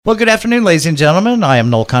Well, good afternoon, ladies and gentlemen. I am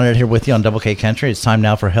Noel Conrad here with you on Double K Country. It's time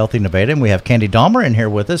now for Healthy Nevada, and we have Candy Dahmer in here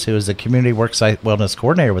with us, who is the Community Worksite Wellness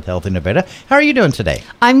Coordinator with Healthy Nevada. How are you doing today?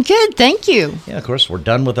 I'm good, thank you. Yeah, of course, we're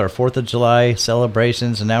done with our 4th of July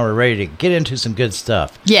celebrations, and now we're ready to get into some good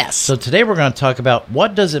stuff. Yes. So today we're going to talk about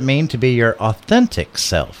what does it mean to be your authentic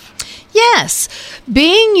self? Yes.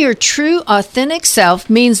 Being your true, authentic self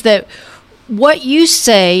means that what you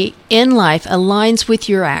say in life aligns with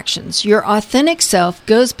your actions. Your authentic self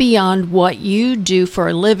goes beyond what you do for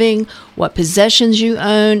a living, what possessions you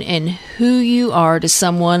own, and who you are to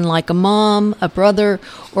someone like a mom, a brother,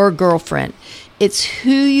 or a girlfriend. It's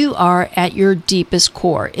who you are at your deepest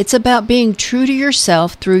core. It's about being true to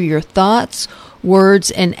yourself through your thoughts,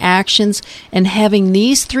 words, and actions, and having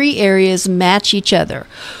these 3 areas match each other.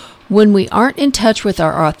 When we aren't in touch with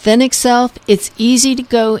our authentic self, it's easy to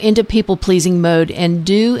go into people-pleasing mode and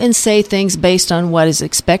do and say things based on what is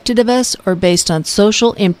expected of us or based on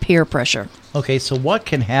social and peer pressure. Okay, so what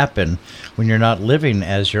can happen when you're not living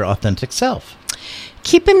as your authentic self?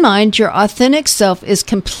 Keep in mind, your authentic self is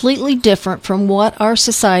completely different from what our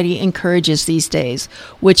society encourages these days,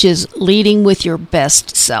 which is leading with your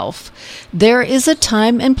best self. There is a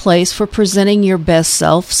time and place for presenting your best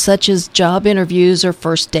self, such as job interviews or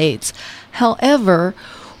first dates. However,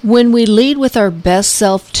 when we lead with our best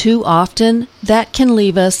self too often, that can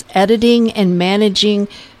leave us editing and managing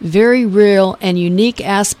very real and unique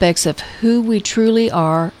aspects of who we truly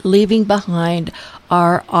are, leaving behind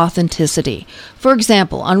our authenticity. For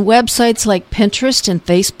example, on websites like Pinterest and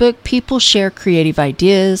Facebook, people share creative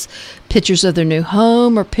ideas, pictures of their new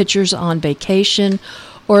home or pictures on vacation,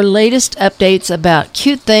 or latest updates about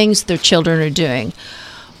cute things their children are doing.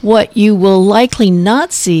 What you will likely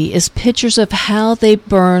not see is pictures of how they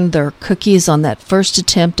burn their cookies on that first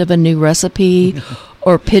attempt of a new recipe,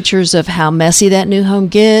 or pictures of how messy that new home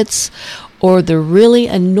gets, or the really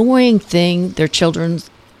annoying thing their children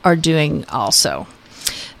are doing also.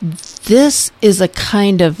 This is a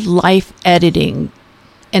kind of life editing,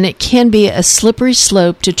 and it can be a slippery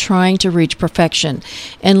slope to trying to reach perfection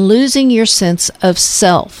and losing your sense of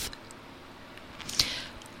self.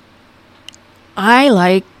 I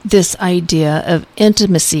like this idea of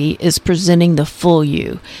intimacy is presenting the full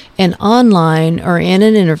you. And online or in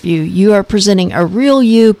an interview, you are presenting a real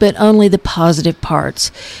you, but only the positive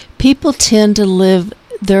parts. People tend to live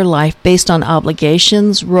their life based on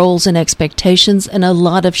obligations, roles, and expectations, and a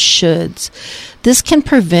lot of shoulds. This can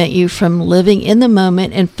prevent you from living in the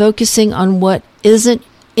moment and focusing on what isn't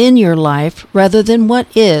in your life rather than what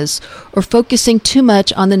is, or focusing too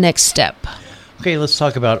much on the next step. Okay, let's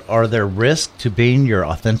talk about, are there risks to being your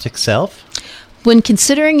authentic self? When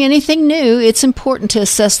considering anything new, it's important to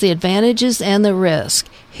assess the advantages and the risk.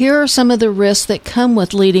 Here are some of the risks that come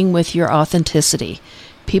with leading with your authenticity.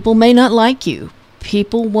 People may not like you.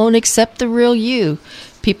 People won't accept the real you.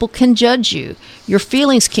 People can judge you. Your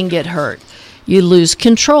feelings can get hurt. You lose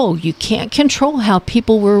control. You can't control how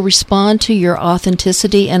people will respond to your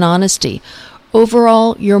authenticity and honesty.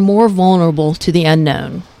 Overall, you're more vulnerable to the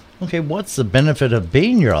unknown. Okay, what's the benefit of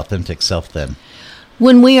being your authentic self then?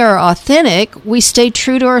 When we are authentic, we stay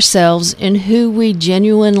true to ourselves and who we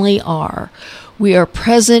genuinely are. We are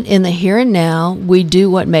present in the here and now. We do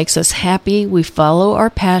what makes us happy. We follow our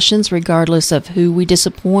passions regardless of who we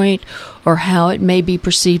disappoint or how it may be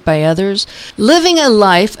perceived by others. Living a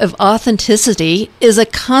life of authenticity is a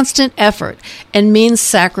constant effort and means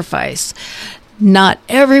sacrifice. Not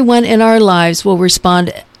everyone in our lives will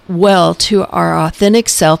respond well to our authentic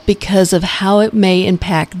self because of how it may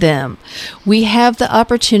impact them. We have the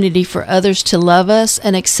opportunity for others to love us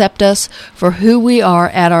and accept us for who we are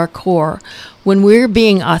at our core. When we're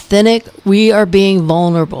being authentic, we are being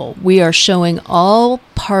vulnerable. We are showing all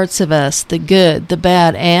parts of us, the good, the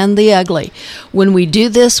bad, and the ugly. When we do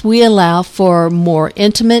this, we allow for more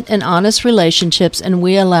intimate and honest relationships, and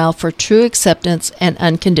we allow for true acceptance and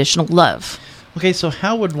unconditional love. Okay, so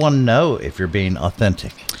how would one know if you're being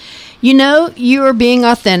authentic? You know you are being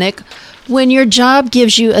authentic when your job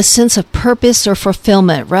gives you a sense of purpose or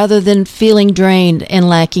fulfillment rather than feeling drained and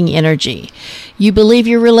lacking energy. You believe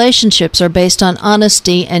your relationships are based on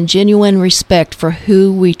honesty and genuine respect for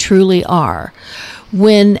who we truly are.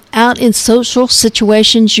 When out in social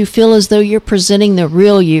situations, you feel as though you're presenting the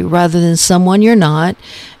real you rather than someone you're not.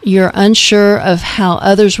 You're unsure of how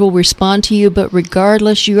others will respond to you, but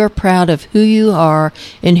regardless, you are proud of who you are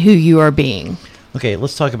and who you are being. Okay,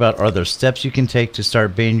 let's talk about, are there steps you can take to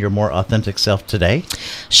start being your more authentic self today?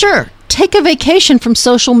 Sure. Take a vacation from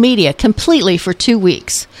social media completely for 2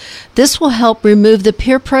 weeks. This will help remove the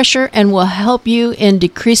peer pressure and will help you in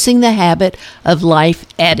decreasing the habit of life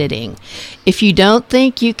editing. If you don't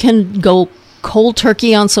think you can go cold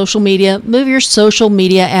turkey on social media, move your social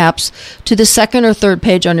media apps to the second or third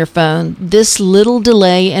page on your phone. This little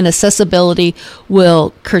delay in accessibility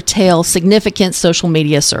will curtail significant social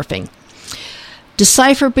media surfing.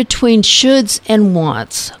 Decipher between shoulds and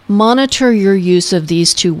wants. Monitor your use of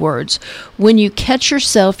these two words. When you catch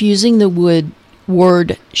yourself using the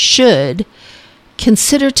word should,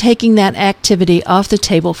 consider taking that activity off the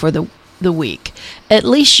table for the week. At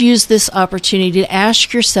least use this opportunity to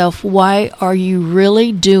ask yourself, why are you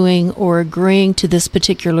really doing or agreeing to this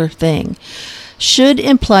particular thing? Should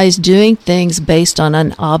implies doing things based on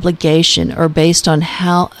an obligation or based on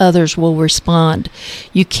how others will respond.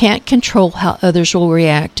 You can't control how others will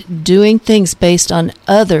react. Doing things based on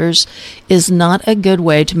others is not a good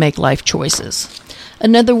way to make life choices.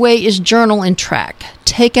 Another way is journal and track.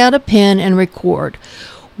 Take out a pen and record.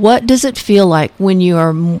 What does it feel like when you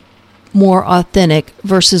are more authentic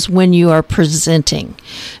versus when you are presenting?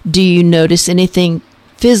 Do you notice anything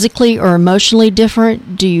physically or emotionally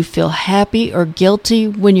different? Do you feel happy or guilty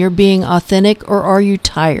when you're being authentic, or are you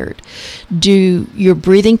tired? Do your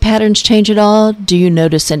breathing patterns change at all? Do you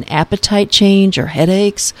notice an appetite change or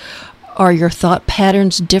headaches? Are your thought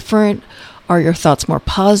patterns different? Are your thoughts more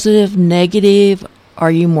positive, negative?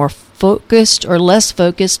 Are you more focused or less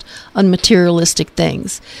focused on materialistic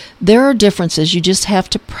things? There are differences. You just have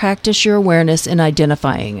to practice your awareness in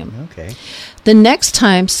identifying them. Okay. The next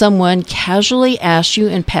time someone casually asks you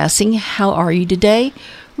in passing, "How are you today?"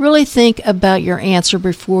 really think about your answer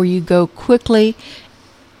before you go quickly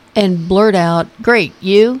and blurt out, "Great,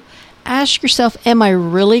 you?" Ask yourself, am I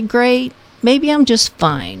really great? Maybe I'm just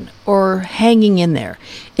fine, or hanging in there.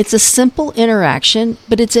 It's a simple interaction,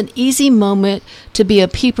 but it's an easy moment to be a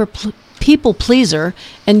people pleaser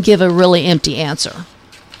and give a really empty answer.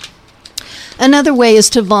 Another way is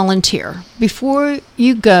to volunteer. Before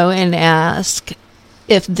you go and ask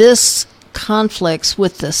if this conflicts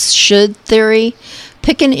with the should theory,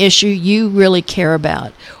 pick an issue you really care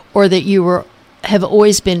about, or that you have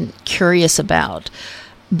always been curious about,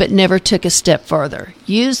 but never took a step further.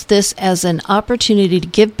 Use this as an opportunity to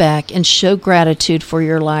give back and show gratitude for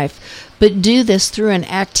your life, but do this through an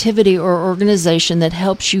activity or organization that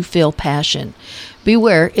helps you feel passion.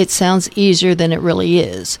 Beware, it sounds easier than it really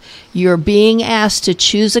is. You're being asked to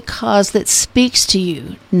choose a cause that speaks to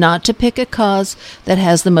you, not to pick a cause that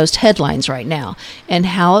has the most headlines right now, and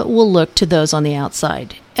how it will look to those on the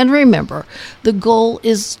outside. And remember, the goal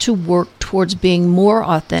is to work towards being more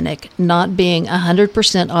authentic, not being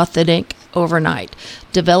 100% authentic overnight.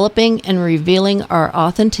 Developing and revealing our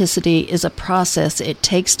authenticity is a process. It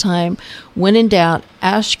takes time. When in doubt,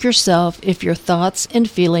 ask yourself if your thoughts and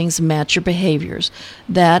feelings match your behaviors.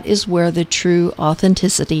 That is where the true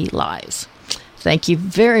authenticity lies. Thank you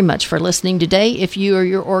very much for listening today. If you or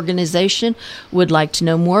your organization would like to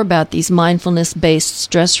know more about these mindfulness-based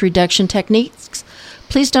stress reduction techniques,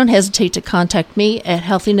 please don't hesitate to contact me at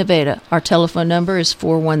Healthy Nevada. Our telephone number is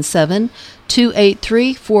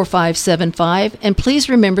 417-283-4575. And please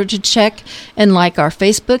remember to check and like our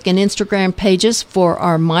Facebook and Instagram pages for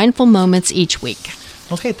our mindful moments each week.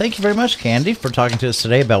 Okay, thank you very much, Candy, for talking to us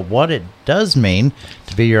today about what it does mean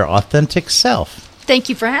to be your authentic self. Thank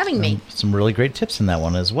you for having me. Some really great tips in that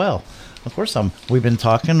one as well. Of course, we've been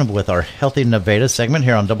talking with our Healthy Nevada segment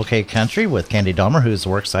here on Double K Country with Candy Dahmer, who's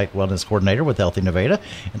the Worksite Wellness Coordinator with Healthy Nevada.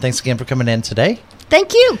 And thanks again for coming in today.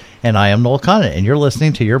 Thank you. And I am Noel Conant, and you're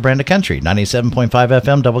listening to Your Brand of Country, 97.5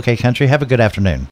 FM, Double K Country. Have a good afternoon.